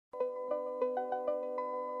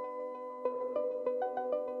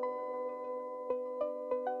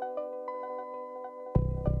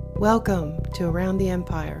Welcome to Around the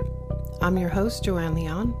Empire. I'm your host, Joanne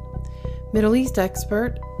Leon. Middle East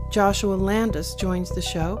expert Joshua Landis joins the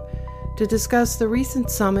show to discuss the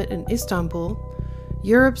recent summit in Istanbul,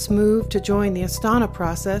 Europe's move to join the Astana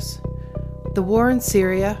process, the war in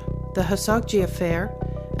Syria, the Khashoggi Affair,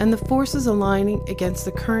 and the forces aligning against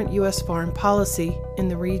the current U.S. foreign policy in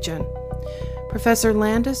the region. Professor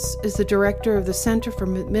Landis is the director of the Center for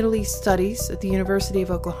Middle East Studies at the University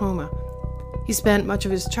of Oklahoma. He spent much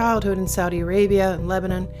of his childhood in Saudi Arabia and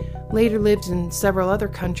Lebanon, later lived in several other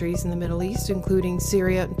countries in the Middle East, including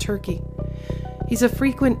Syria and Turkey. He's a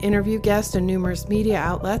frequent interview guest in numerous media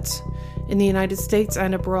outlets in the United States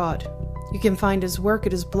and abroad. You can find his work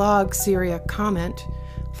at his blog, Syria Comment.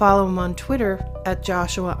 Follow him on Twitter at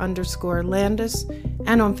Joshua_Landis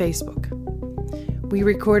and on Facebook. We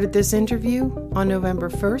recorded this interview on November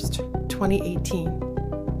 1st, 2018.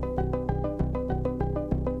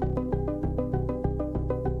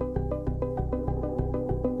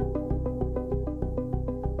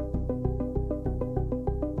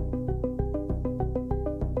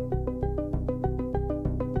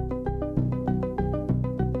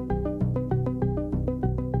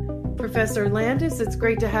 Professor Landis, it's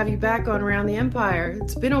great to have you back on Around the Empire.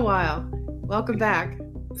 It's been a while. Welcome back.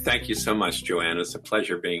 Thank you so much, Joanne. It's a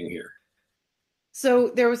pleasure being here. So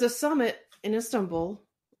there was a summit in Istanbul,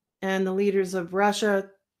 and the leaders of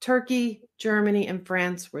Russia, Turkey, Germany, and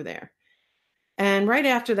France were there. And right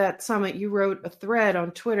after that summit, you wrote a thread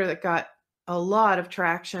on Twitter that got a lot of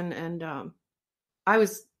traction, and I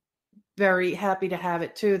was very happy to have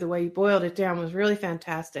it too. The way you boiled it down was really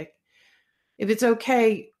fantastic. If it's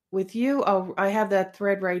okay with you, I have that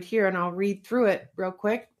thread right here, and I'll read through it real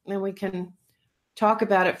quick, and we can talk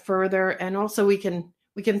about it further. And also we can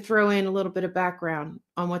throw in a little bit of background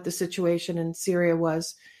on what the situation in Syria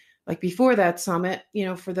was like before that summit,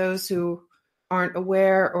 for those who aren't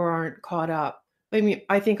aware or aren't caught up. I mean,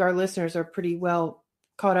 I think our listeners are pretty well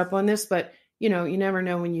caught up on this, but you never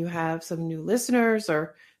know when you have some new listeners, so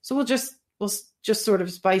we'll just sort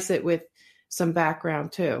of spice it with some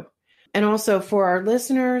background too. And also for our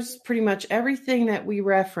listeners, pretty much everything that we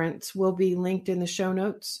reference will be linked in the show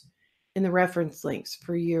notes in the reference links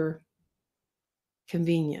for your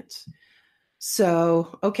convenience.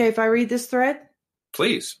 So, okay, if I read this thread?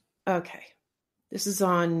 Please. Okay. This is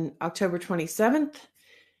on October 27th.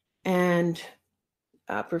 And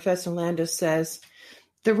Professor Landis says,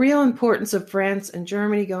 the real importance of France and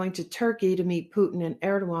Germany going to Turkey to meet Putin and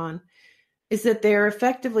Erdogan is that they are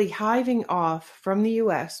effectively hiving off from the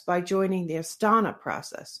U.S. by joining the Astana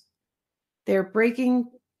process. They are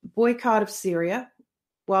breaking boycott of Syria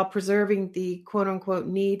while preserving the quote-unquote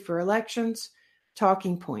need for elections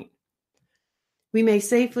talking point. We may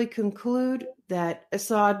safely conclude that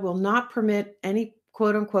Assad will not permit any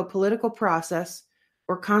quote-unquote political process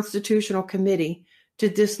or constitutional committee to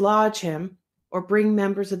dislodge him or bring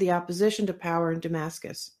members of the opposition to power in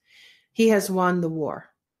Damascus. He has won the war.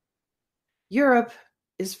 Europe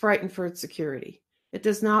is frightened for its security. It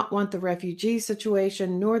does not want the refugee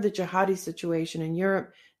situation nor the jihadi situation in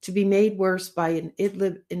Europe to be made worse by an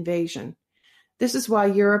Idlib invasion. This is why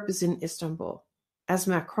Europe is in Istanbul. As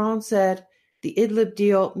Macron said, the Idlib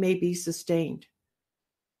deal may be sustained.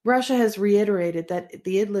 Russia has reiterated that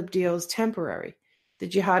the Idlib deal is temporary. The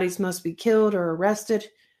jihadis must be killed or arrested,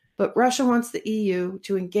 but Russia wants the EU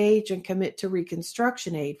to engage and commit to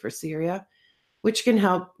reconstruction aid for Syria, which can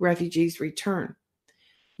help refugees return.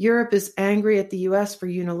 Europe is angry at the U.S. for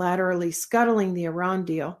unilaterally scuttling the Iran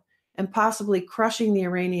deal and possibly crushing the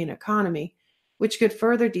Iranian economy, which could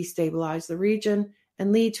further destabilize the region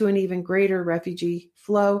and lead to an even greater refugee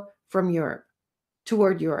flow from Europe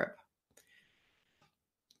toward Europe.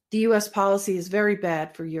 The U.S. policy is very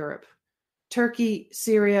bad for Europe. Turkey,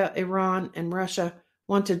 Syria, Iran, and Russia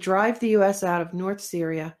want to drive the U.S. out of North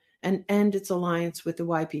Syria and end its alliance with the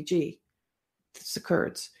YPG. The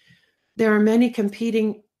Kurds. There are many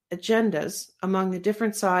competing agendas among the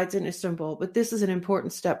different sides in Istanbul, but this is an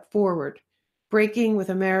important step forward, breaking with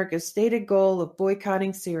America's stated goal of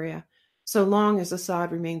boycotting Syria so long as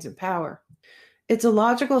Assad remains in power. It's a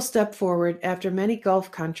logical step forward after many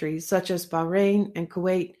Gulf countries, such as Bahrain and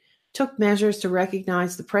Kuwait, took measures to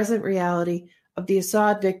recognize the present reality of the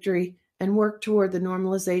Assad victory and work toward the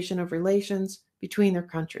normalization of relations between their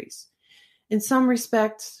countries. In some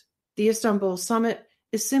respects, the Istanbul summit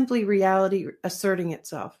is simply reality asserting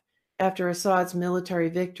itself after Assad's military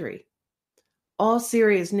victory. All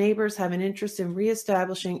Syria's neighbors have an interest in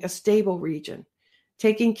reestablishing a stable region,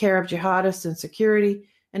 taking care of jihadists and security,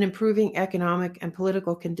 and improving economic and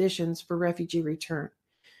political conditions for refugee return.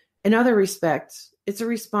 In other respects, it's a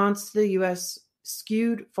response to the U.S.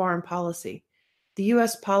 skewed foreign policy, The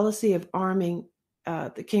U.S. policy of arming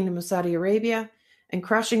the Kingdom of Saudi Arabia and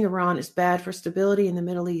crushing Iran is bad for stability in the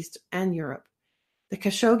Middle East and Europe. The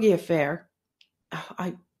Khashoggi Affair,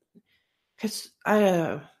 yeah,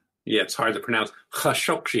 it's hard to pronounce.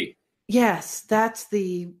 Khashoggi. Yes, that's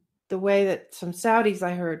the way that some Saudis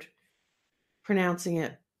I heard pronouncing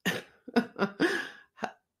it.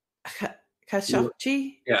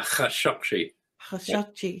 Khashoggi? Yeah, Khashoggi.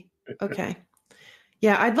 Khashoggi. Okay.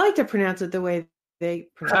 Yeah, I'd like to pronounce it the way they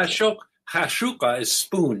pronounce it. Khashoggi is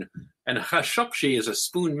spoon, and Khashoggi is a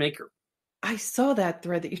spoon maker. I saw that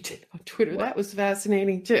thread that you did on Twitter. Wow. That was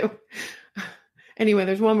fascinating too. Anyway,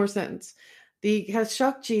 there's one more sentence. The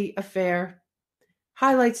Khashoggi Affair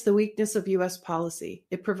highlights the weakness of U.S. policy.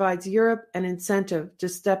 It provides Europe an incentive to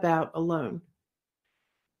step out alone.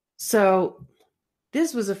 So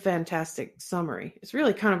this was a fantastic summary. It's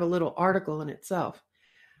really kind of a little article in itself.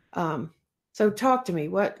 So talk to me.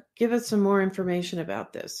 Give us some more information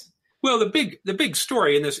about this. Well, the big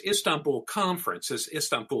story in this Istanbul conference, this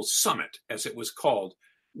Istanbul summit, as it was called,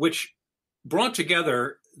 which brought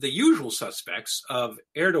together the usual suspects of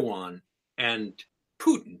Erdogan and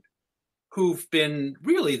Putin, who've been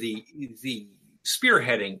really the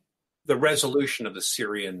spearheading the resolution of the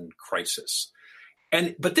Syrian crisis.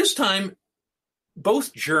 But this time,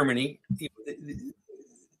 both Germany,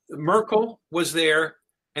 Merkel was there,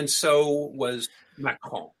 and so was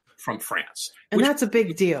Macron from France. And that's a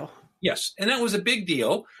big deal. Yes, and that was a big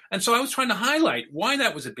deal. And so I was trying to highlight why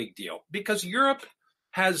that was a big deal, because Europe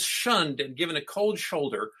has shunned and given a cold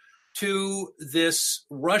shoulder to this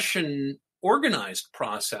Russian organized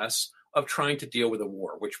process of trying to deal with a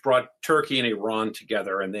war, which brought Turkey and Iran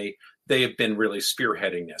together, and they have been really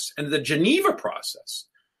spearheading this. And the Geneva process,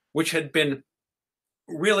 which had been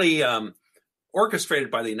really orchestrated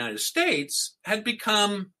by the United States, had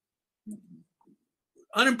become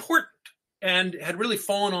unimportant and had really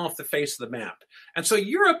fallen off the face of the map. And so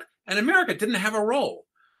Europe and America didn't have a role.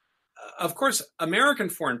 Of course, American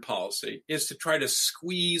foreign policy is to try to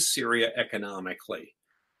squeeze Syria economically,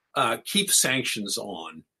 keep sanctions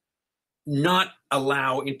on, not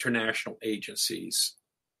allow international agencies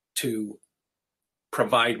to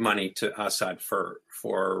provide money to Assad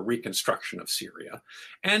for reconstruction of Syria,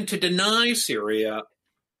 and to deny Syria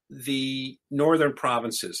the northern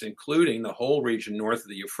provinces, including the whole region north of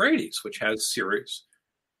the Euphrates, which has Syria's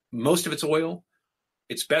most of its oil,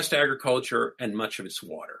 its best agriculture, and much of its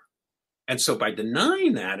water. And so by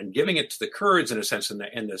denying that and giving it to the Kurds, in a sense,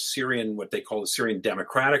 and the Syrian, what they call the Syrian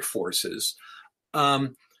democratic forces,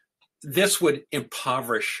 this would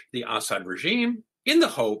impoverish the Assad regime in the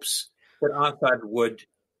hopes that Assad would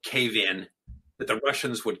cave in, that the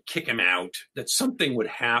Russians would kick him out, that something would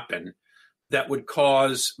happen that would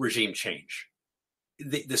cause regime change.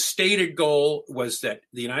 The stated goal was that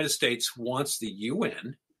the United States wants the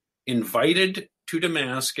UN invited to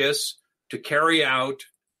Damascus to carry out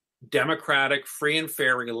democratic, free and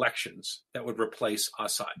fair elections that would replace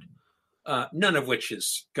Assad, none of which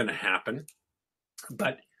is going to happen.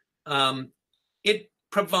 But it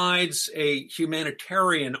provides a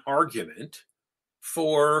humanitarian argument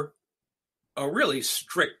for a really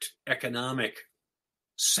strict economic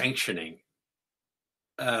sanctioning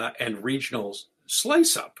and regional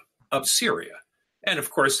slice up of Syria. And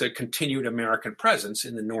of course, the continued American presence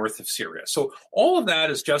in the north of Syria. So all of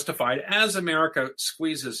that is justified as America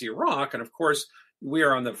squeezes Iraq. And of course, we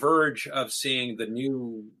are on the verge of seeing the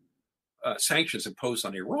new sanctions imposed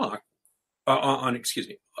on Iraq,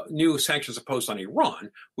 new sanctions imposed on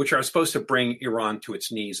Iran, which are supposed to bring Iran to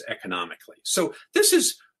its knees economically. So this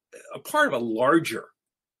is a part of a larger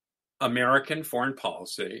American foreign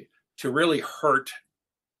policy to really hurt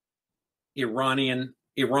Iran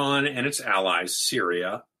and its allies,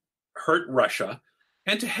 Syria, hurt Russia,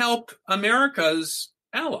 and to help America's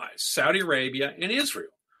allies, Saudi Arabia and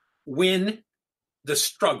Israel, win the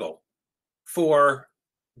struggle for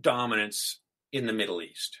dominance in the Middle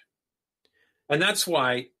East. And that's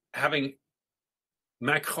why having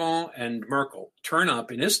Macron and Merkel turn up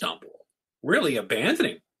in Istanbul, really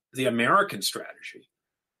abandoning the American strategy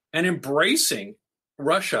and embracing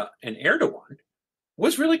Russia and Erdogan,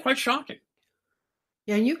 was really quite shocking.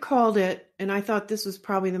 Yeah, and you called it, and I thought this was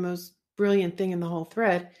probably the most brilliant thing in the whole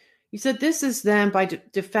thread. You said this is them by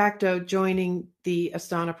de facto joining the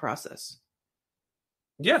Astana process.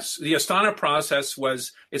 Yes, the Astana process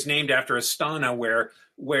is named after Astana, where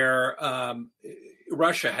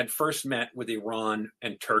Russia had first met with Iran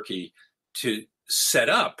and Turkey to set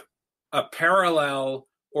up a parallel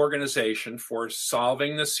organization for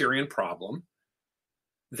solving the Syrian problem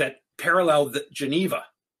that paralleled the Geneva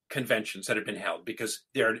conventions that had been held, because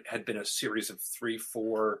there had been a series of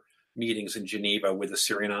 3-4 meetings in Geneva with the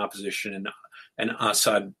Syrian opposition and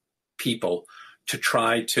Assad people to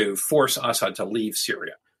try to force Assad to leave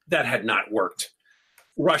Syria. That had not worked.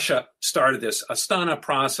 Russia started this Astana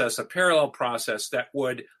process, a parallel process that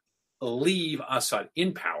would leave Assad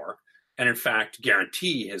in power and, in fact,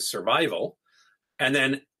 guarantee his survival, and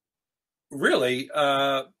then really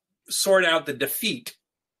sort out the defeat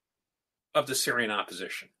of the Syrian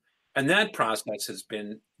opposition. And that process has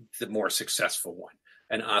been the more successful one.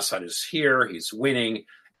 And Assad is here, he's winning.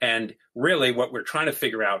 And really what we're trying to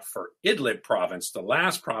figure out for Idlib province, the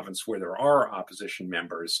last province where there are opposition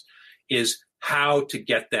members, is how to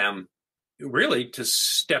get them really to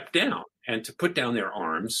step down and to put down their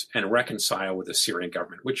arms and reconcile with the Syrian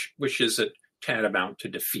government, which is a tantamount to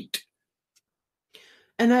defeat.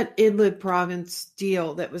 And that Idlib province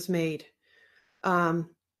deal that was made,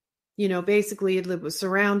 basically Idlib was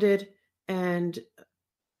surrounded, and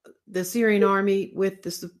the Syrian army, with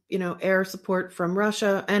this, air support from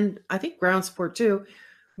Russia and I think ground support too,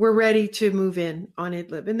 were ready to move in on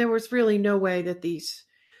Idlib. And there was really no way that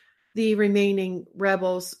the remaining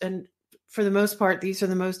rebels, and for the most part, these are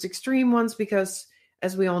the most extreme ones because,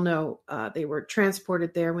 as we all know, they were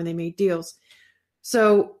transported there when they made deals.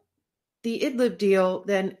 So the Idlib deal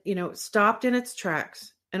then, stopped in its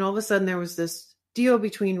tracks. And all of a sudden there was this deal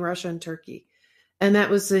between Russia and Turkey. And that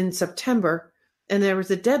was in September. And there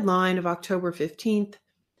was a deadline of October 15th,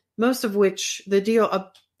 most of which the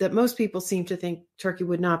deal that most people seem to think Turkey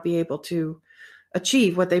would not be able to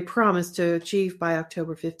achieve what they promised to achieve by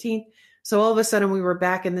October 15th. So all of a sudden we were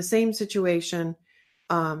back in the same situation.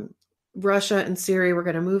 Russia and Syria were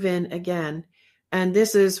going to move in again. And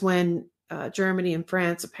this is when Germany and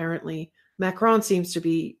France, apparently, Macron seems to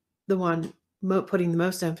be the one putting the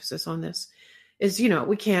most emphasis on this, is,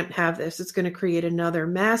 we can't have this. It's going to create another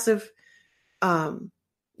massive,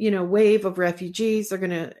 wave of refugees. They're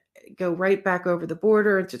going to go right back over the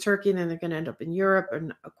border into Turkey, and then they're going to end up in Europe,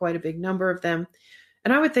 and quite a big number of them.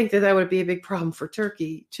 And I would think that would be a big problem for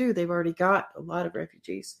Turkey, too. They've already got a lot of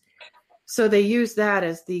refugees. So they use that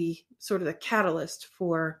as the sort of the catalyst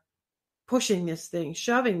for pushing this thing,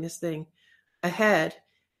 shoving this thing ahead.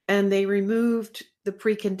 And they removed the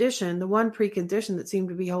one precondition that seemed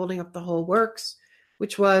to be holding up the whole works,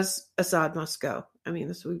 which was Assad must go. I mean,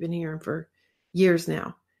 this we've been hearing for years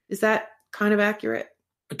now. Is that kind of accurate?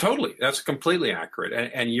 Totally. That's completely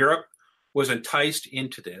accurate. And Europe was enticed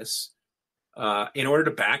into this in order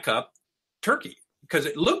to back up Turkey, because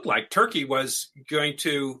it looked like Turkey was going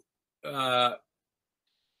to,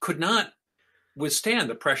 could not withstand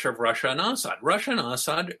the pressure of Russia and Assad. Russia and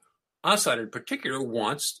Assad in particular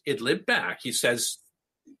wants Idlib back. He says,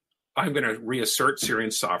 I'm going to reassert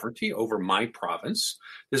Syrian sovereignty over my province.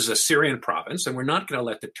 This is a Syrian province, and we're not going to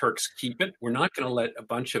let the Turks keep it. We're not going to let a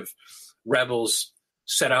bunch of rebels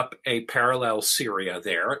set up a parallel Syria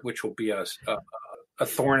there, which will be a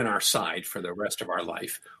thorn in our side for the rest of our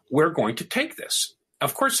life. We're going to take this.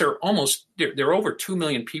 Of course, there are over 2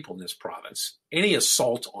 million people in this province. Any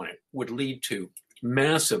assault on it would lead to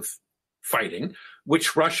massive fighting,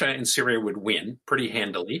 which Russia and Syria would win pretty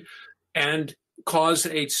handily, and cause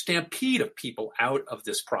a stampede of people out of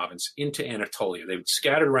this province into Anatolia. They would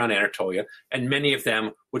scatter around Anatolia, and many of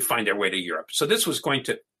them would find their way to Europe. So this was going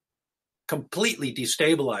to completely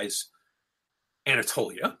destabilize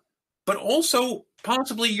Anatolia, but also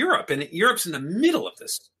possibly Europe. And Europe's in the middle of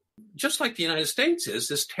this, just like the United States is,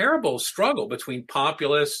 this terrible struggle between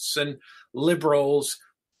populists and liberals.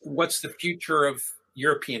 What's the future of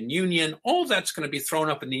European Union? All of that's going to be thrown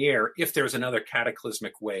up in the air if there's another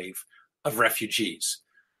cataclysmic wave of refugees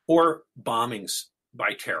or bombings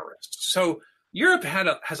by terrorists. So Europe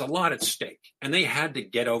has a lot at stake, and they had to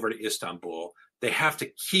get over to Istanbul. They have to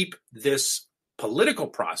keep this political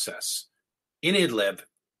process in Idlib.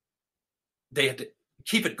 They had to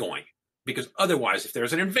keep it going, because otherwise, if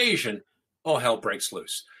there's an invasion, all hell breaks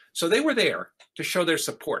loose. So they were there to show their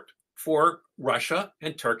support for Russia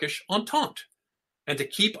and Turkish entente and to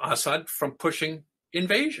keep Assad from pushing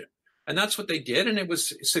invasion. And that's what they did, and it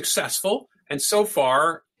was successful. And so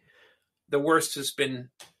far, the worst has been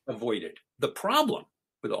avoided. The problem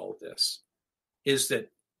with all of this is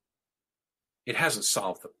that it hasn't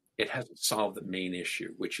solved the main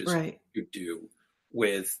issue, which is right. What you do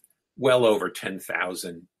with well over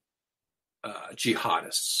 10,000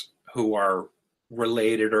 jihadists who are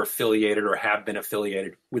related or affiliated or have been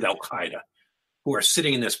affiliated with Al-Qaeda, who are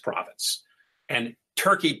sitting in this province. And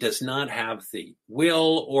Turkey does not have the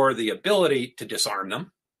will or the ability to disarm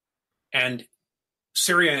them. And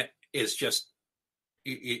Syria is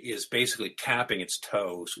basically tapping its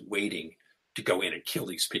toes, waiting to go in and kill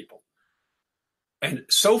these people. And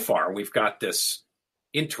so far, we've got this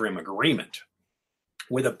interim agreement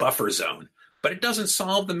with a buffer zone, but it doesn't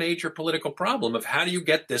solve the major political problem of how do you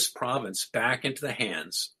get this province back into the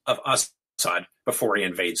hands of Assad before he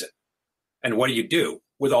invades it? And what do you do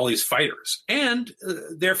with all these fighters and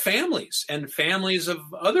their families and families of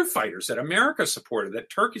other fighters that America supported, that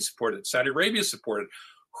Turkey supported, that Saudi Arabia supported,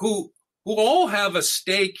 who all have a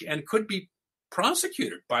stake and could be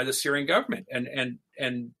prosecuted by the Syrian government and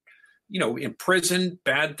imprisoned?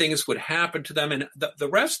 Bad things would happen to them, and the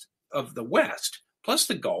rest of the West, plus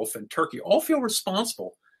the Gulf and Turkey, all feel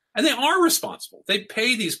responsible, and they are responsible. They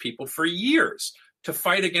pay these people for years to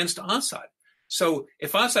fight against Assad. So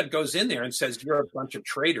if Assad goes in there and says, you're a bunch of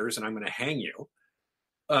traitors and I'm going to hang you,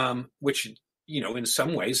 which, in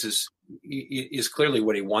some ways is clearly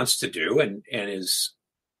what he wants to do and is,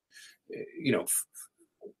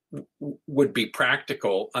 would be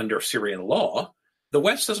practical under Syrian law, the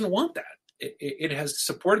West doesn't want that. It has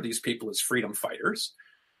supported these people as freedom fighters.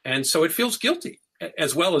 And so it feels guilty,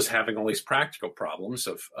 as well as having all these practical problems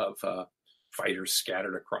of fighters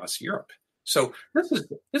scattered across Europe. So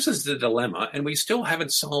this is the dilemma, and we still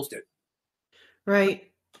haven't solved it.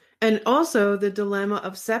 Right. And also the dilemma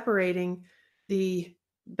of separating the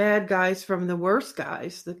bad guys from the worst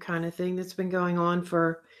guys, the kind of thing that's been going on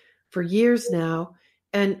for years now.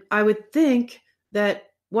 And I would think that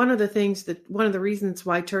one of the reasons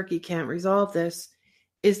why Turkey can't resolve this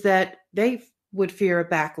is that they would fear a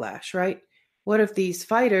backlash, right? What if these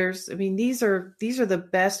fighters, these are the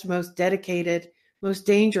best, most dedicated, most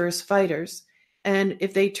dangerous fighters. And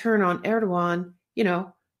if they turn on Erdogan,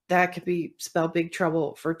 that could spell big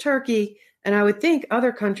trouble for Turkey. And I would think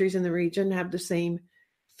other countries in the region have the same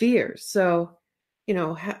fears. So,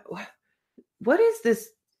 what is this?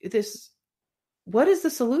 What is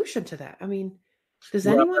the solution to that? Does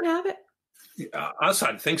anyone have it?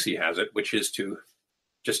 Assad thinks he has it, which is to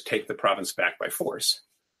just take the province back by force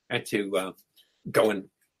and to go and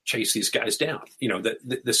chase these guys down.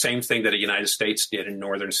 The same thing that the United States did in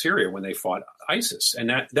northern Syria when they fought ISIS.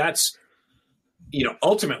 And that's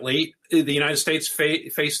ultimately the United States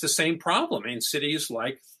faced the same problem in cities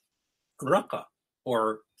like Raqqa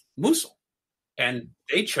or Mosul. And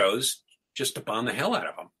they chose just to bomb the hell out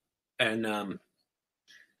of them. And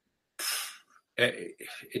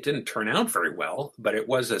it didn't turn out very well, but it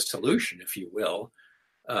was a solution, if you will.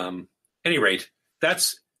 Any rate,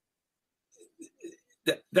 that's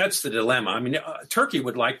the dilemma. Turkey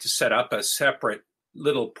would like to set up a separate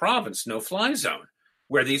little province, no-fly zone,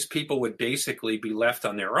 where these people would basically be left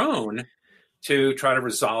on their own to try to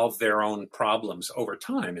resolve their own problems over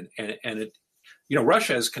time. And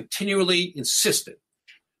Russia has continually insisted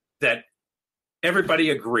that everybody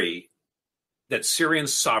agree that Syrian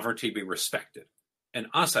sovereignty be respected. And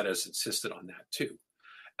Assad has insisted on that too.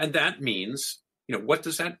 And that means, what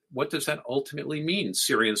does that ultimately mean,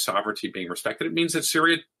 Syrian sovereignty being respected? It means that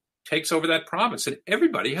Syria takes over that province, and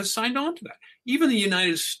everybody has signed on to that. Even the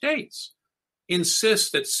United States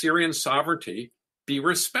insists that Syrian sovereignty be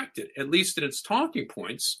respected, at least in its talking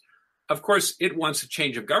points. Of course, it wants a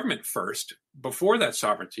change of government first before that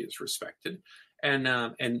sovereignty is respected.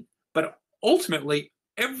 But ultimately,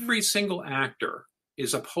 every single actor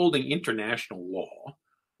is upholding international law,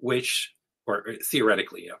 or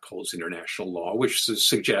theoretically upholds international law, which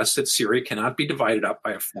suggests that Syria cannot be divided up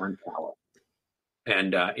by a foreign power.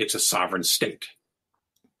 And it's a sovereign state.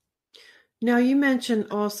 Now, you mentioned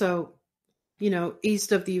also,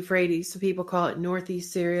 east of the Euphrates. Some people call it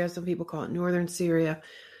northeast Syria. Some people call it northern Syria.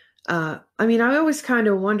 I always kind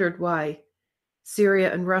of wondered why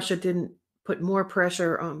Syria and Russia didn't put more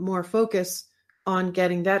pressure on, more focus on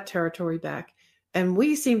getting that territory back. And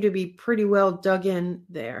we seem to be pretty well dug in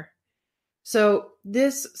there. So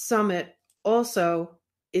this summit also,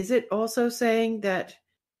 is it also saying that,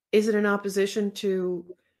 is it in opposition to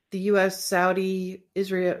the U.S., Saudi,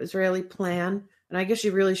 Israeli plan? And I guess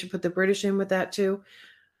you really should put the British in with that too,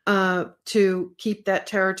 to keep that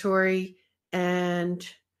territory. And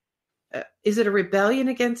is it a rebellion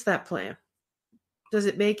against that plan? Does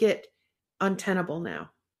it make it untenable now?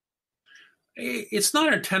 It's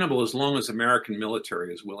not untenable as long as American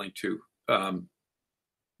military is willing to,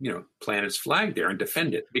 plant its flag there and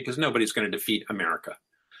defend it, because nobody's going to defeat America.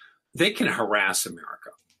 They can harass America.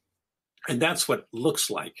 And that's what looks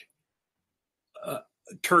like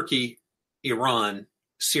Turkey, Iran,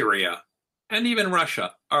 Syria, and even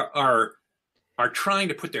Russia are trying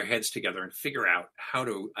to put their heads together and figure out how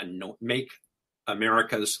to make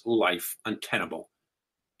America's life untenable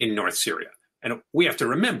in North Syria. And we have to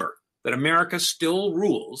remember that America still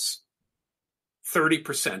rules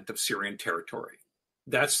 30% of Syrian territory.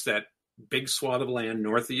 That's that big swath of land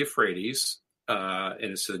north of the Euphrates,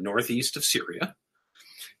 and it's the northeast of Syria.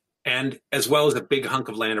 and as well as a big hunk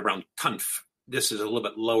of land around Tanf. This is a little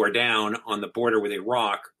bit lower down on the border with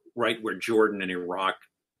Iraq, right where Jordan and Iraq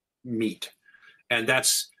meet. And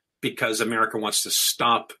that's because America wants to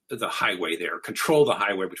stop the highway there, control the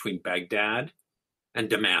highway between Baghdad and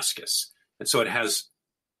Damascus. And so it has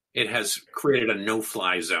created a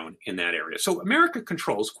no-fly zone in that area. So America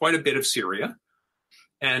controls quite a bit of Syria.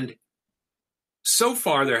 And so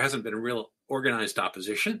far, there hasn't been a real organized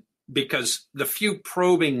opposition because the few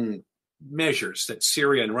probing measures that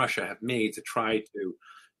Syria and Russia have made to try to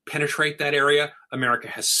penetrate that area, America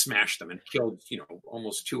has smashed them and killed,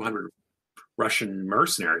 almost 200 Russian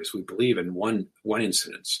mercenaries, we believe, in one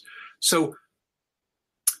incident. So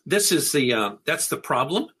this is that's the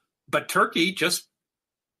problem. But Turkey just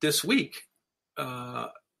this week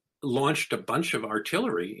launched a bunch of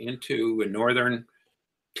artillery into a northern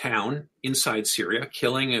town inside Syria,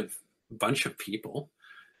 killing a bunch of people.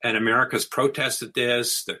 And America's protested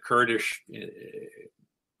this. The Kurdish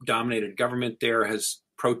dominated government there has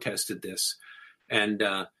protested this. And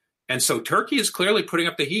so Turkey is clearly putting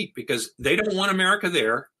up the heat because they don't want America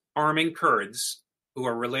there arming Kurds who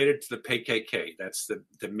are related to the PKK. That's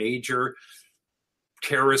the major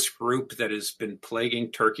terrorist group that has been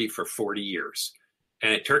plaguing Turkey for 40 years.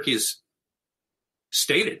 And Turkey has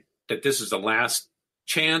stated that this is the last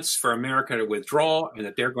chance for America to withdraw and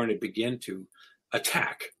that they're going to begin to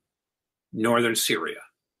attack northern Syria.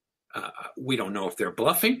 We don't know if they're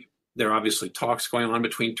bluffing. There are obviously talks going on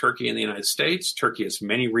between Turkey and the United States. Turkey has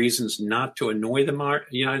many reasons not to annoy the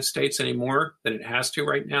United States anymore than it has to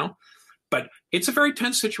right now. But it's a very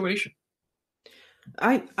tense situation.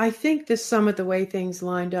 I think this summed the way things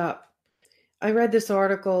lined up. I read this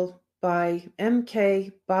article by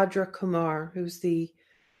M.K. Badra Kumar, who's the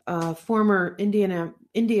former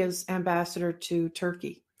India's ambassador to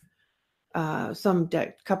Turkey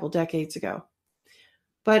couple decades ago.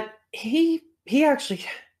 But he actually,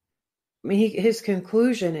 his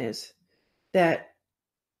conclusion is that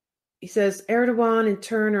he says Erdogan in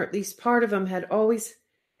turn, or at least part of him, had always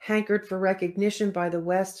hankered for recognition by the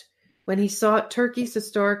West when he sought Turkey's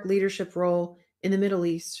historic leadership role in the Middle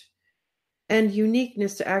East and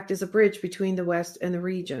uniqueness to act as a bridge between the West and the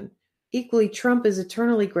region. Equally, Trump is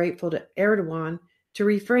eternally grateful to Erdogan to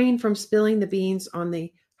refrain from spilling the beans on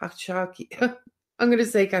the Khashoggi. I'm going to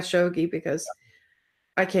say Khashoggi because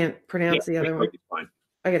I can't pronounce the other one.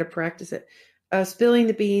 I got to practice it. Spilling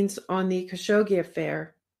the beans on the Khashoggi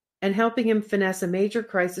Affair and helping him finesse a major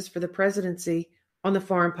crisis for the presidency on the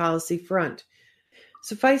foreign policy front.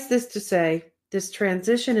 Suffice this to say, this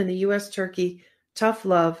transition in the U.S.-Turkey tough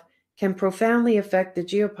love can profoundly affect the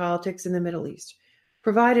geopolitics in the Middle East,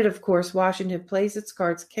 provided, of course, Washington plays its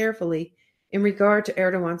cards carefully in regard to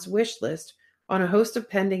Erdogan's wish list on a host of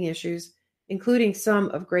pending issues, including some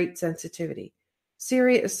of great sensitivity.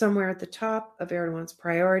 Syria is somewhere at the top of Erdogan's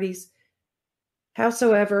priorities.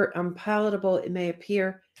 Howsoever unpalatable it may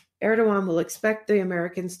appear, Erdogan will expect the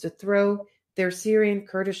Americans to throw their Syrian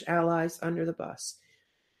Kurdish allies under the bus.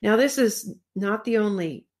 Now, this is not the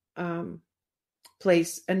only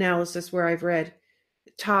analysis where I've read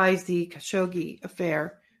ties the Khashoggi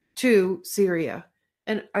Affair to Syria.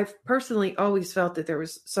 And I've personally always felt that there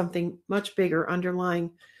was something much bigger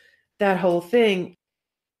underlying that whole thing.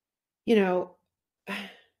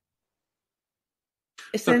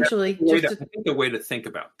 Essentially, I think the way to think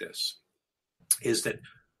about this is that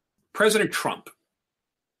President Trump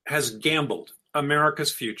has gambled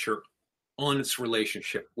America's future on its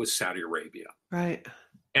relationship with Saudi Arabia. Right.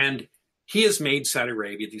 And he has made Saudi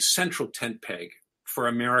Arabia the central tent peg for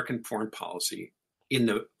American foreign policy in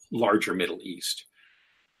the larger Middle East.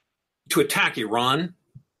 To attack Iran,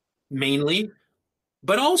 mainly,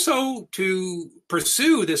 but also to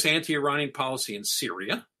pursue this anti-Iranian policy in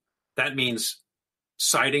Syria. That means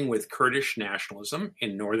siding with Kurdish nationalism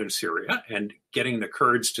in northern Syria and getting the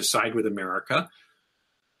Kurds to side with America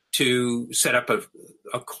to set up a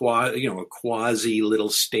quasi little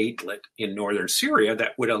statelet in northern Syria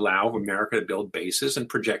that would allow America to build bases and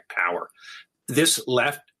project power. This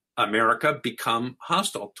left America become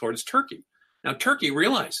hostile towards Turkey. Now, Turkey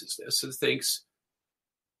realizes this and thinks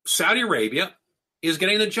Saudi Arabia is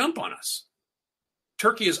getting the jump on us.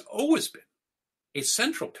 Turkey has always been a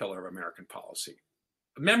central pillar of American policy,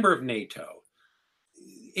 a member of NATO,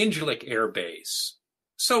 Incirlik Air Base,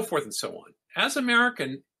 so forth and so on. As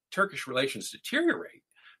American-Turkish relations deteriorate,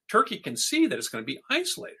 Turkey can see that it's going to be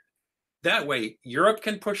isolated. That way, Europe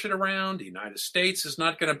can push it around. The United States is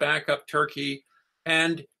not going to back up Turkey.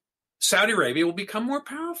 And Saudi Arabia will become more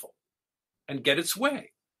powerful and get its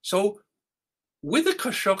way. So with the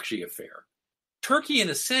Khashoggi Affair, Turkey, in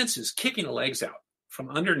a sense, is kicking the legs out from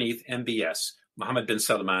underneath MBS Mohammed bin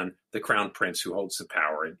Salman, the crown prince who holds the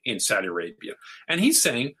power in Saudi Arabia. And he's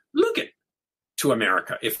saying, look it to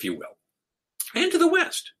America, if you will, and to the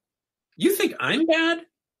West. You think I'm bad?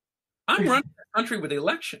 I'm running a country with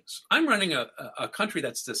elections. I'm running a country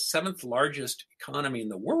that's the seventh largest economy in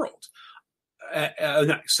the world.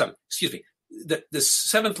 Excuse me. The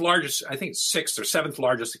seventh largest, I think sixth or seventh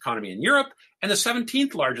largest economy in Europe, and the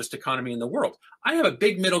 17th largest economy in the world. I have a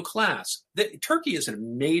big middle class. Turkey is a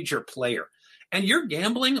major player. And you're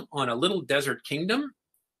gambling on a little desert kingdom,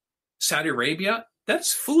 Saudi Arabia?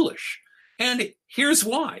 That's foolish. And here's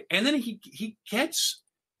why. And then he gets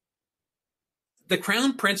the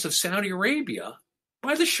crown prince of Saudi Arabia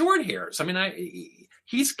by the short hairs. I mean,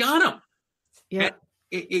 he's got him. Yeah.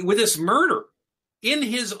 With this murder in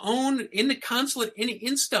the consulate in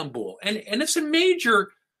Istanbul. And it's a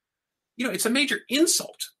major, it's a major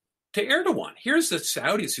insult to Erdogan. Here's the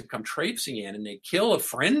Saudis who come traipsing in and they kill a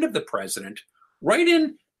friend of the president right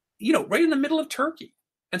in the middle of Turkey.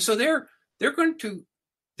 And so they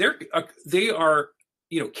are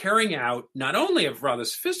carrying out not only a rather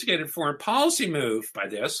sophisticated foreign policy move by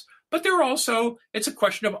this, but it's a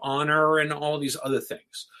question of honor and all these other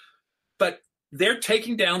things. But they're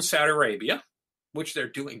taking down Saudi Arabia, which they're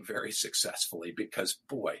doing very successfully because,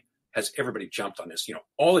 boy, has everybody jumped on this.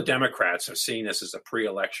 All the Democrats are seeing this as a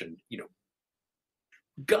pre-election,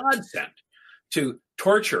 godsend to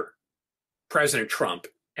torture President Trump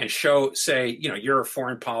and say, your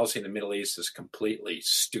foreign policy in the Middle East is completely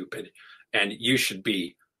stupid and you should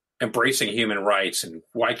be embracing human rights. And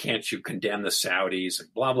why can't you condemn the Saudis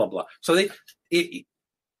and blah, blah, blah. So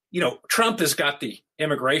Trump has got the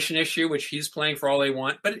immigration issue, which he's playing for all they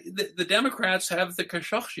want. But the Democrats have the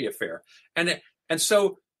Khashoggi Affair. And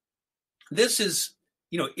so this is,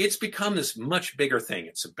 it's become this much bigger thing.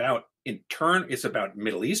 It's about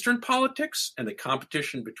Middle Eastern politics and the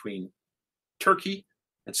competition between Turkey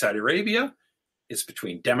and Saudi Arabia. It's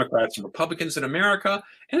between Democrats and Republicans in America.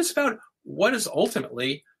 And it's about what is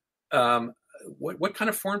ultimately, what kind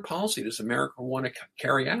of foreign policy does America want to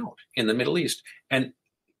carry out in the Middle East? And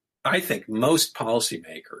I think most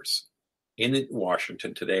policymakers in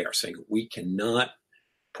Washington today are saying we cannot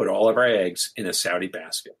put all of our eggs in a Saudi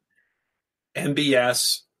basket.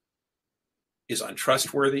 MBS is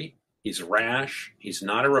untrustworthy. He's rash. He's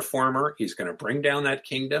not a reformer. He's going to bring down that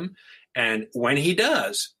kingdom. And when he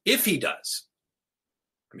does, if he does,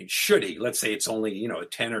 I mean, should he? Let's say it's only, a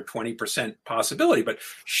 10 or 20% possibility, but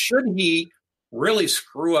should he really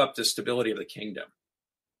screw up the stability of the kingdom?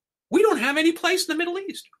 We don't have any place in the Middle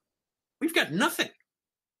East. We've got nothing.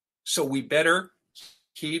 So we better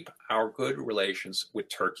keep our good relations with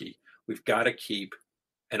Turkey. We've got to keep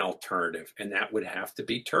an alternative, and that would have to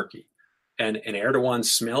be Turkey. And Erdogan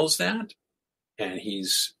smells that, and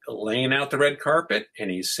he's laying out the red carpet, and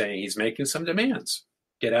he's saying he's making some demands.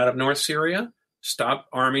 Get out of North Syria, stop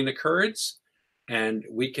arming the Kurds, and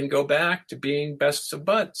we can go back to being best of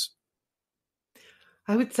buds.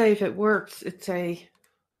 I would say if it works, it's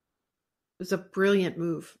a brilliant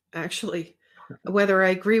move, actually. Whether I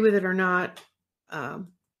agree with it or not,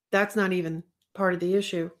 that's not even part of the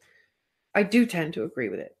issue. I do tend to agree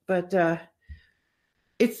with it, but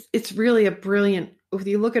it's really a brilliant. If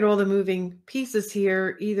you look at all the moving pieces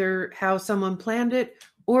here, either how someone planned it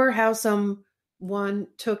or how someone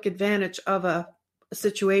took advantage of a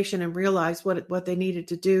situation and realized what they needed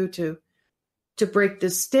to do to break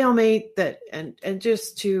this stalemate and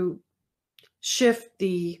just to shift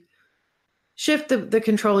the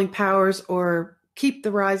controlling powers or keep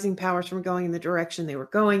the rising powers from going in the direction they were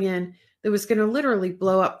going in. That was going to literally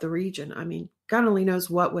blow up the region. I mean, God only knows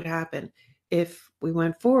what would happen if we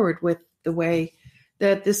went forward with the way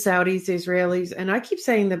that the Saudis, the Israelis, and I keep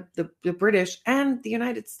saying the British and the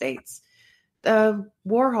United States, the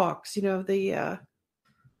war hawks, the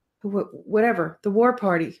war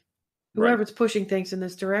party, whoever's pushing things in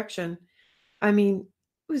this direction. I mean,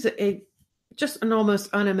 it was just an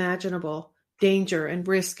almost unimaginable danger and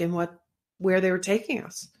risk in where they were taking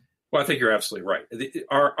us. Well, I think you're absolutely right.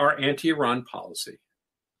 Our anti-Iran policy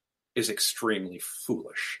is extremely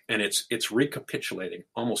foolish, and it's recapitulating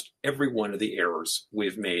almost every one of the errors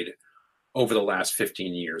we've made over the last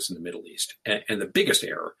 15 years in the Middle East. And the biggest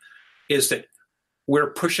error is that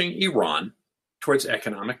we're pushing Iran towards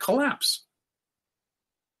economic collapse.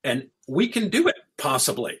 And we can do it,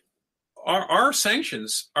 possibly. Our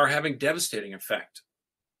sanctions are having devastating effect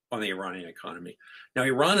on the Iranian economy. Now,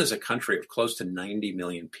 Iran is a country of close to 90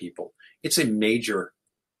 million people. It's a major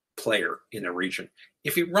player in the region.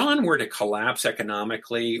 If Iran were to collapse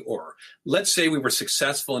economically, or let's say we were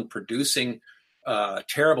successful in producing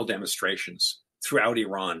terrible demonstrations throughout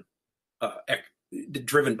Iran,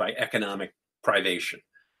 driven by economic privation,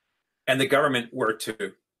 and the government were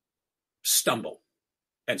to stumble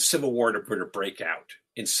and civil war were to break out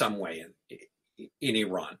in some way in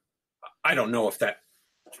Iran. I don't know if that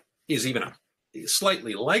is even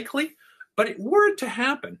slightly likely, but it were to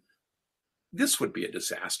happen, this would be a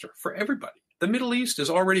disaster for everybody. The Middle East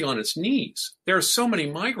is already on its knees. There are so many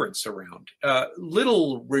migrants around.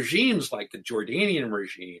 Little regimes like the Jordanian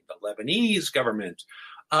regime, the Lebanese government,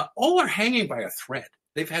 all are hanging by a thread.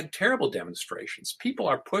 They've had terrible demonstrations. People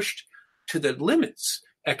are pushed to the limits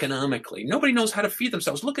economically. Nobody knows how to feed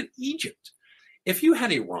themselves. Look at Egypt. If you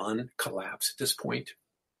had Iran collapse at this point,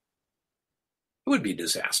 it would be a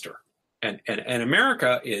disaster. And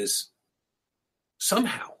America is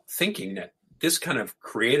somehow thinking that this kind of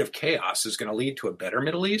creative chaos is going to lead to a better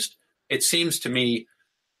Middle East. It seems to me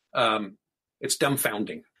it's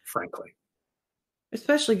dumbfounding, frankly.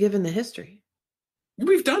 Especially given the history.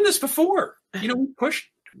 We've done this before.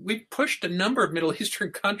 We've pushed a number of Middle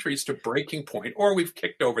Eastern countries to breaking point, or we've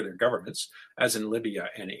kicked over their governments, as in Libya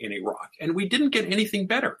and in Iraq. And we didn't get anything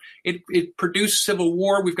better. It produced civil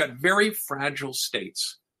war. We've got very fragile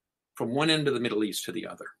states from one end of the Middle East to the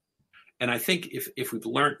other. And I think if we've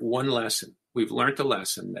learned one lesson, we've learned the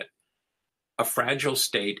lesson that a fragile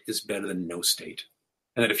state is better than no state.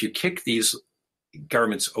 And that if you kick these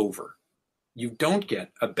governments over, you don't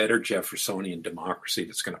get a better Jeffersonian democracy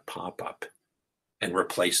that's going to pop up and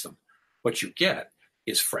replace them. What you get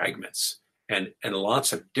is fragments and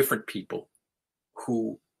lots of different people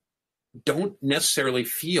who don't necessarily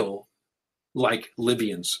feel like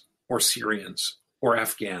Libyans or Syrians or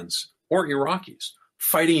Afghans or Iraqis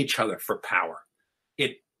fighting each other for power.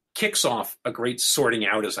 It kicks off a great sorting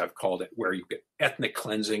out, as I've called it, where you get ethnic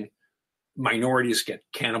cleansing, minorities get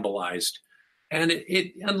cannibalized, and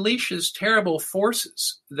it unleashes terrible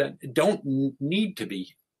forces that don't need to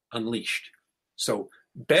be unleashed. So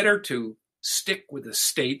better to stick with the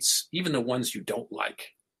states, even the ones you don't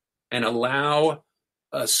like, and allow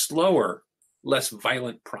a slower, less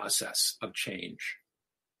violent process of change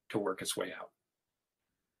to work its way out.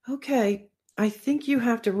 Okay. I think you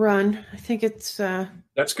have to run. I think it's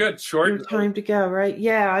that's good. Short time to go, right?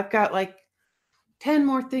 Yeah, I've got like 10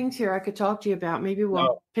 more things here I could talk to you about. Maybe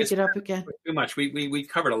we'll pick it up again. Too much. We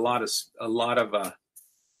covered a lot of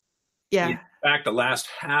yeah. In fact, the last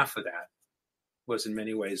half of that was in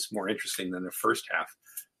many ways more interesting than the first half,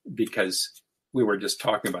 because we were just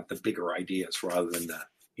talking about the bigger ideas rather than the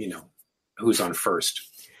who's on first.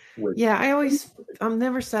 I'm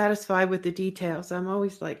never satisfied with the details. I'm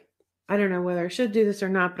always like, I don't know whether I should do this or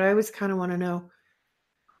not, but I always kind of want to know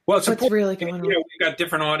what's really going on. We've got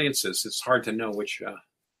different audiences. It's hard to know which. Well,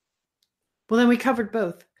 then we covered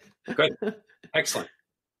both. Good. Excellent.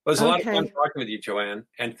 Well, it was a lot of fun talking with you, Joanne,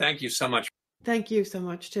 and thank you so much. Thank you so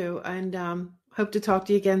much, too. And hope to talk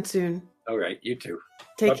to you again soon. All right. You too.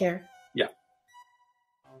 Take care. Yeah.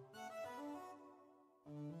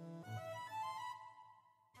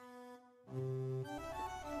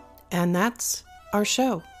 And that's our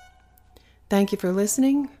show. Thank you for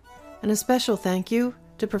listening, and a special thank you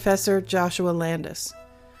to Professor Joshua Landis.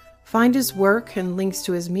 Find his work and links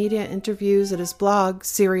to his media interviews at his blog,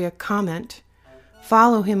 Syria Comment.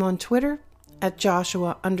 Follow him on Twitter at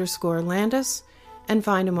Joshua_Landis, and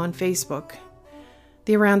find him on Facebook.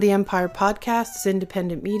 The Around the Empire podcast is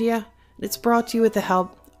independent media, and it's brought to you with the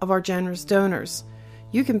help of our generous donors.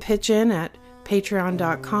 You can pitch in at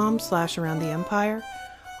patreon.com/AroundTheEmpire,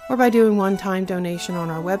 or by doing one-time donation on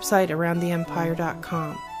our website,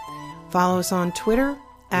 aroundtheempire.com. Follow us on Twitter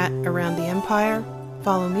at Around the Empire.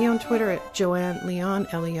 Follow me on Twitter at Joanne Leon,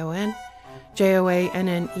 Leon,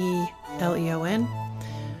 JoanneLeon.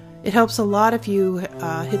 It helps a lot if you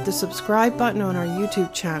hit the subscribe button on our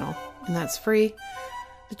YouTube channel, and that's free.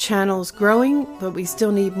 The channel is growing, but we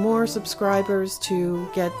still need more subscribers to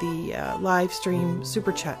get the live stream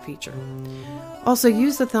super chat feature. Also,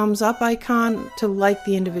 use the thumbs up icon to like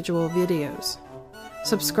the individual videos.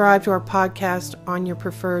 Subscribe to our podcast on your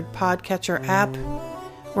preferred podcatcher app.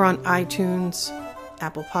 We're on iTunes,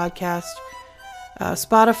 Apple Podcast,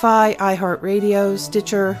 Spotify, iHeartRadio,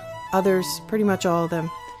 Stitcher, others, pretty much all of them.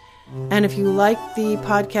 And if you like the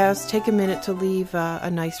podcast, take a minute to leave a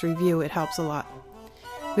nice review. It helps a lot.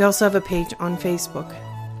 We also have a page on Facebook.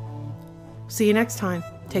 See you next time.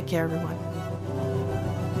 Take care, everyone.